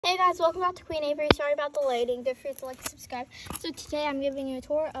Hey guys, welcome back to Queen Avery. Sorry about the lighting. Don't forget to like and subscribe. So today I'm giving you a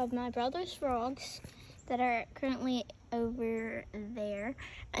tour of my brother's frogs that are currently over there,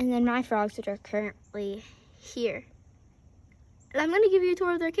 and then my frogs that are currently here. And I'm going to give you a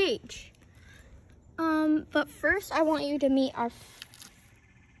tour of their cage. But first I want you to meet our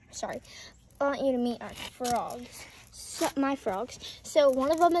frogs. So, my frogs. So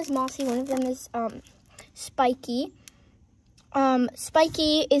one of them is Mossy, one of them is Spiky.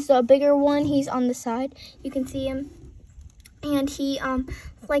 Spiky is the bigger one. He's on the side. You can see him. And he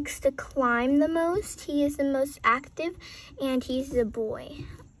likes to climb the most. He is the most active, and he's the boy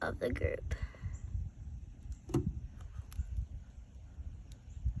of the group.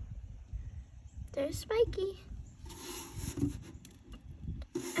 There's Spiky.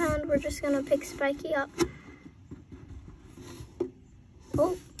 And we're just gonna pick Spiky up.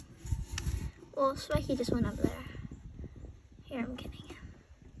 Oh, well, Spiky just went up there. Here, I'm getting him.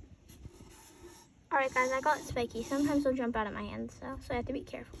 Alright guys, I got Spiky. Sometimes they'll jump out of my hands, so I have to be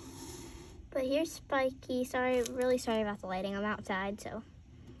careful. But here's Spiky. Really sorry about the lighting. I'm outside, so.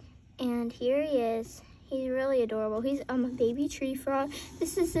 And here he is. He's really adorable. He's a baby tree frog.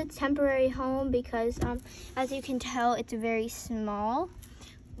 This is a temporary home because, as you can tell, it's very small.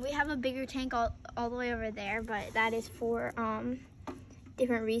 We have a bigger tank all the way over there, but that is for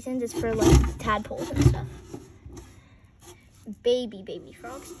different reasons. It's for like tadpoles and stuff. Baby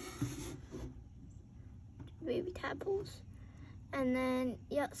frogs. Baby tadpoles. And then,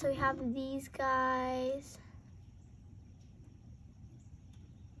 yeah, so we have these guys.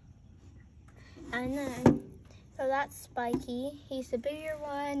 And then, so that's Spiky. He's the bigger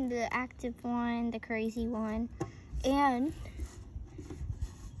one, the active one, the crazy one. And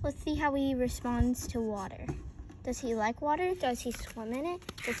let's see how he responds to water. Does he like water? Does he swim in it?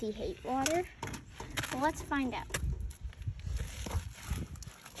 Does he hate water? Well, let's find out.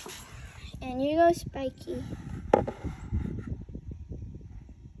 And here goes Spiky.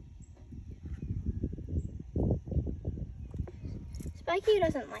 Spiky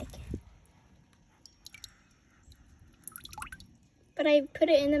doesn't like it. But I put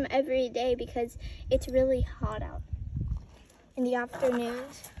it in them every day because it's really hot out in the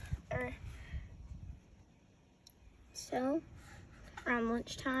afternoons, or so around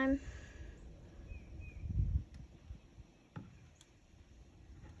lunchtime.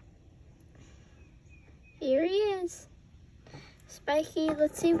 Here he is. Spiky,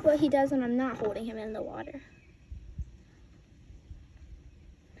 let's see what he does when I'm not holding him in the water.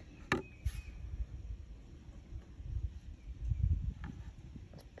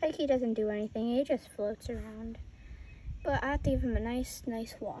 Spiky doesn't do anything, he just floats around. But I have to give him a nice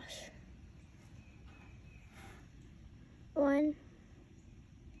wash. 1,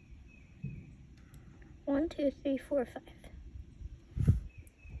 2, 3, 4, 5.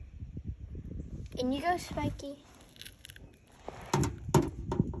 In you go, Spiky.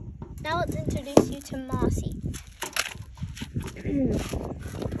 Now let's introduce you to Mossy.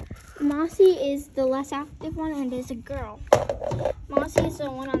 Mossy is the less active one and is a girl. Mossy is the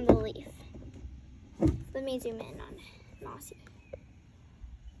one on the leaf. Let me zoom in on Mossy.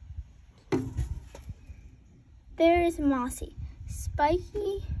 There is Mossy.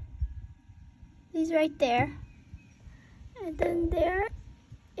 Spiky is right there. And then there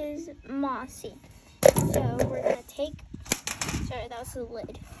is Mossy. So we're gonna take, sorry, that was the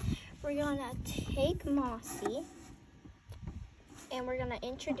lid. We're gonna take Mossy and we're gonna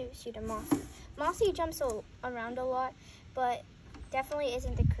introduce you to Mossy. Mossy jumps around a lot, but definitely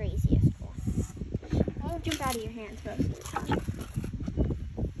isn't the craziest one. It won't jump out of your hands most of the time.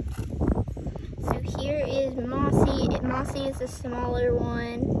 So here is Mossy. Mossy is the smaller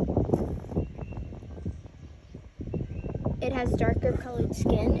one. It has darker colored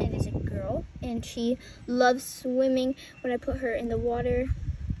skin. It is a girl, and she loves swimming. When I put her in the water,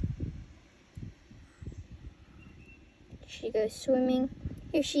 she goes swimming.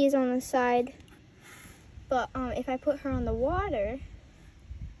 Here she is on the side. But if I put her on the water,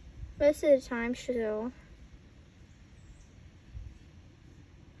 most of the time she'll...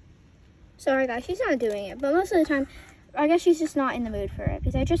 Sorry guys, she's not doing it. But most of the time, I guess she's just not in the mood for it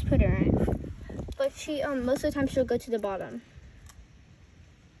because I just put her in. But she, most of the time she'll go to the bottom.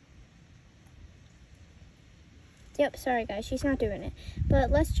 Yep, sorry guys, she's not doing it.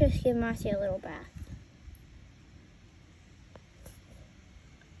 But let's just give Mossy a little bath.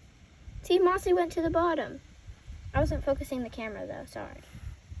 See, Mossy went to the bottom. I wasn't focusing the camera though, sorry.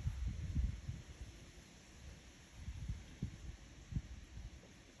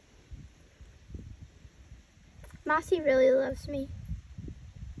 Mossy really loves me.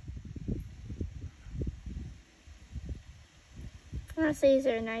 Honestly, these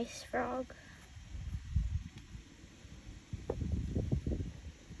are a nice frog.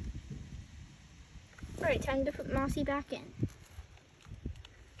 Alright, time to put Mossy back in.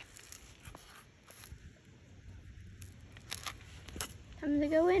 Time to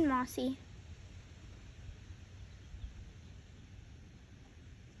go in, Mossy.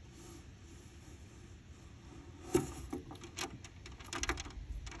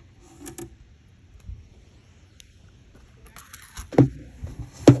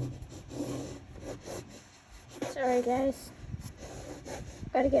 Sorry guys,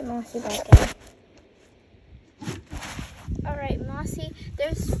 gotta get Mossy back in. Alright, Mossy,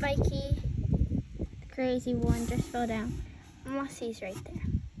 there's Spiky, the crazy one just fell down. Mossy's right there.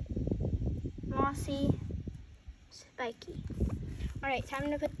 Mossy, Spiky. Alright, time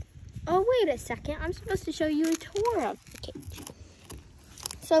to put, oh wait a second, I'm supposed to show you a tour of the cage.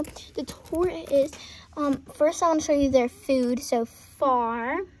 So the tour is, first I want to show you their food so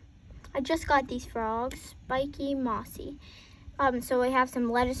far. I just got these frogs, Spiky, Mossy. So we have some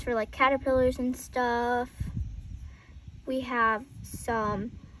lettuce for like caterpillars and stuff. We have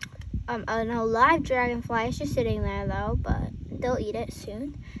some, an alive dragonfly. It's just sitting there though, but they'll eat it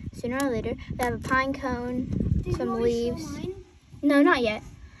sooner or later. They have a pine cone, some leaves. No, not yet.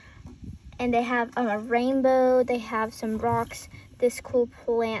 And they have a rainbow. They have some rocks. This cool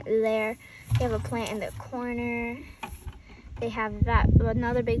plant there. They have a plant in the corner. They have that,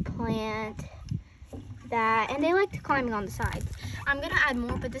 another big plant, that, and they like climbing on the sides. I'm gonna add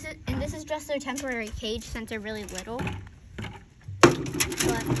more, but this is just their temporary cage since they're really little.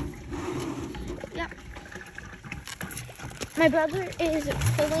 But, yep. My brother is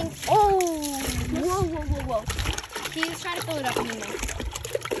filling, oh, whoa. He's trying to fill it up anyway.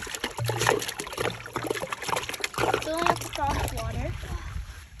 Filling up the frog's water.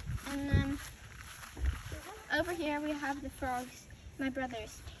 And then, over here we have the frogs. My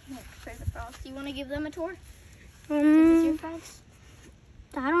brother's tank for the frogs. Do you want to give them a tour? This is your frogs?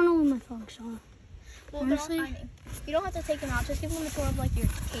 I don't know where my frogs are. Well, honestly, you don't have to take them out. Just give them a tour of like your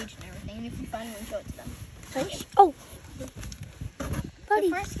cage and everything. And if you find one, show it to them. Fish? Oh, buddy.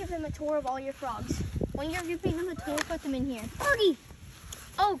 So first, give them a tour of all your frogs. When you're giving them a tour, put them in here. Buddy.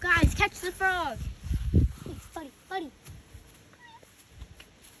 Oh, guys, catch the frog. Hey, buddy.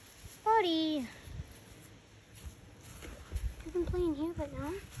 Buddy. You can play in here right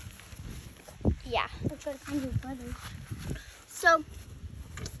now. Yeah. I'll try to find your brothers. So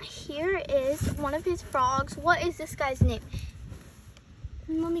here is one of his frogs. What is this guy's name?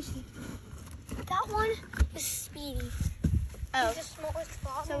 Let me see. That one is Speedy. Oh. He's the smallest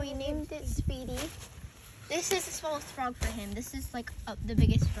frog. So we named it Speedy. This is the smallest frog for him. This is like the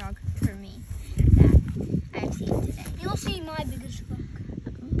biggest frog for me that I've seen today. You'll see my biggest frog.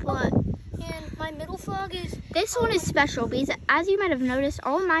 But And my middle frog is... this one is special because, as you might have noticed,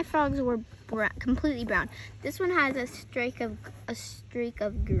 all of my frogs were completely brown. This one has a streak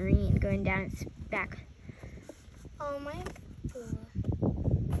of green going down its back. Oh, my...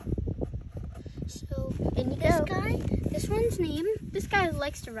 So, And this one's name... This guy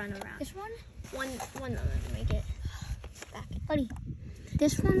likes to run around. This one? One moment, make it back. Buddy,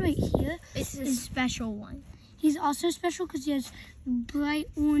 this one right here, This is a special one. he's also special because he has bright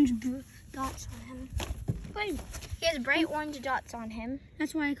orange dots on him. Buddy, He has bright orange dots on him,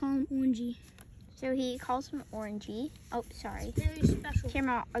 that's why I call him Orangey. so he calls him Orangey. Oh, sorry. Very special.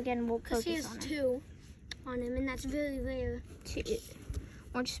 Camera, again, we'll Because he focus has on it. 2 on him, and that's very rare. Two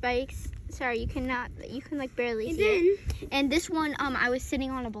orange spikes. Sorry, you can like barely And see it. then, And this one, I was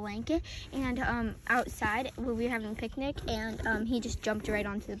sitting on a blanket and outside where we were having a picnic, and he just jumped right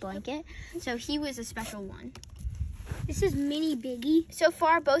onto the blanket. So he was a special one. this is Mini Biggie. So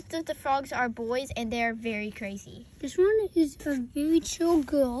far, both of the frogs are boys, and they're very crazy. This one is a very chill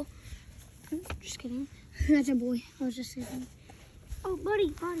girl. Just kidding. That's a boy. I was just saying. Oh,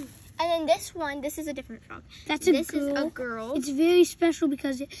 buddy. And then this one, this is a different frog. That's a This girl. is a girl. It's very special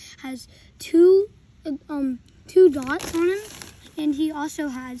because it has two dots on him, and he also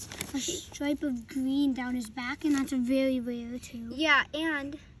has a stripe of green down his back, and that's a very rare too. Yeah,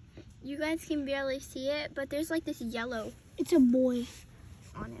 and you guys can barely see it, but there's like this yellow It's a boy.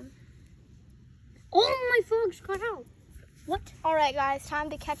 on him. Oh, my frogs got out. What? All right, guys,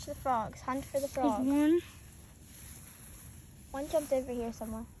 time to catch the frogs. Hunt for the There's frogs. one. One jumped over here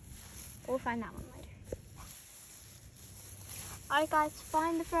somewhere. We'll find that one later. All right, guys,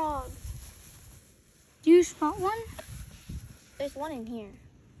 find the frogs. Do you spot one? There's one in here.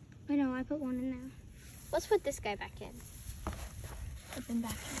 I know, I put one in there. Let's put this guy back in. Put them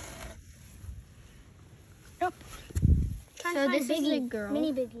back in. Up. So this is a girl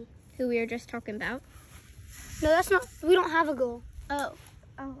Mini Biggie. who we were just talking about. No, that's not. We don't have a girl. Oh,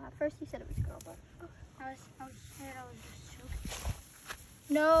 at first you said it was a girl, but I was scared I was just choking.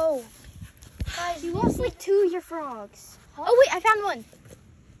 no. Guys, You lost like 2 of your frogs. Huh? Oh wait, I found one.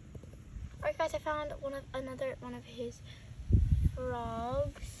 All right, guys, I found another one of his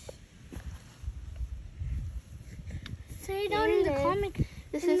frogs. Say down in the comment.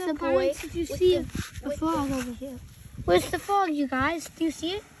 This in is the the boy. Did you see the frog over here? Where's the frog, you guys? Do you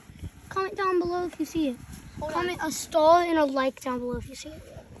see it? Comment down below if you see it. Comment a star and a like down below if you see it.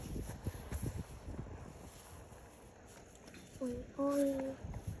 Wait,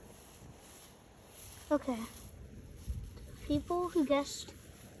 okay. People who guessed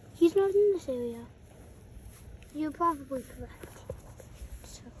he's not in this area, you're probably correct.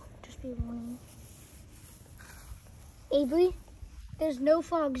 So just be warning. Avery, there's no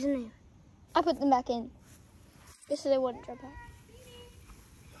frogs in there. I put them back in. Just so they wouldn't jump out.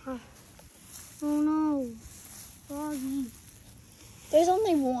 Huh. Oh no, froggy. There's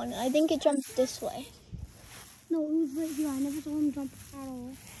only one. I think it jumped this way. No, it was right here. I never saw him jump at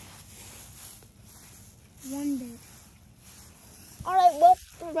all. One day. All right, well,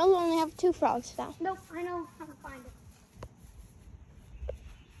 we'll only have 2 frogs now. Nope, I know how to find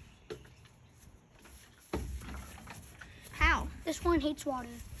it. How? This one hates water.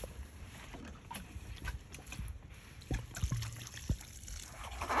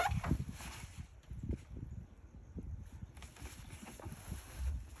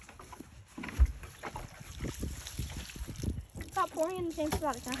 Stop pouring in the same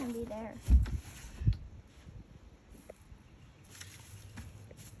spot. It's not going to be there.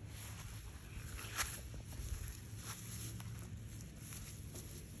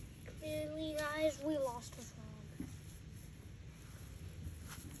 Really, guys, we lost a frog.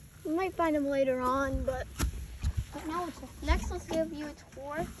 We might find him later on, but Now it's next let's give you a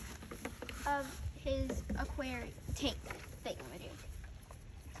tour of his aquarium tank thingamajig.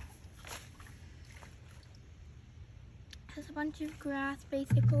 Has a bunch of grass,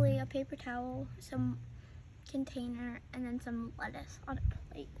 basically a paper towel, some container, and then some lettuce on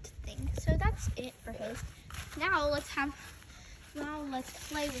a plate thing. So that's it for his. Now let's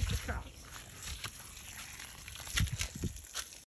play with the frogs.